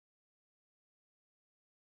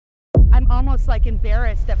I'm almost like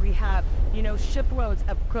embarrassed that we have, you know, shiploads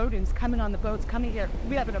of produce coming on the boats, coming here.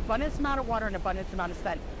 We have an abundance amount of water and an abundance amount of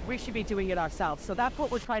spend. We should be doing it ourselves. So that's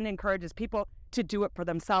what we're trying to encourage, is people to do it for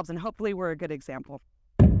themselves. And hopefully we're a good example.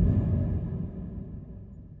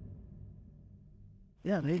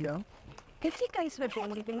 Yeah, there you go. If you guys would do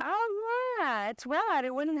anything, all right, it's rad.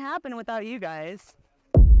 It wouldn't happen without you guys.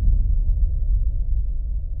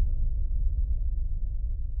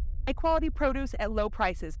 High quality produce at low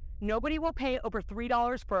prices. Nobody will pay over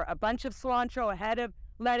 $3 for a bunch of cilantro, a head of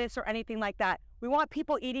lettuce, or anything like that. We want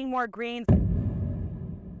people eating more greens.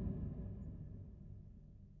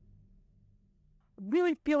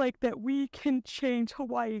 Really feel like that we can change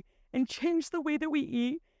Hawaii and change the way that we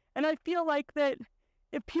eat. And I feel like that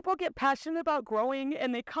if people get passionate about growing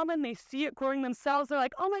and they come and they see it growing themselves, they're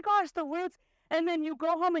like, oh my gosh, the roots. And then you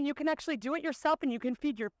go home and you can actually do it yourself, and you can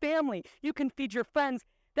feed your family. You can feed your friends.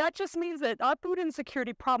 That just means that our food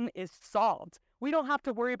insecurity problem is solved. We don't have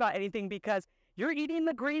to worry about anything because you're eating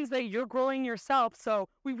the greens that you're growing yourself. So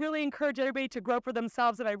we really encourage everybody to grow for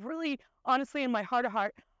themselves. And I really, honestly, in my heart of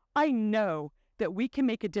heart, I know that we can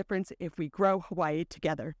make a difference if we grow Hawaii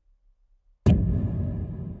together.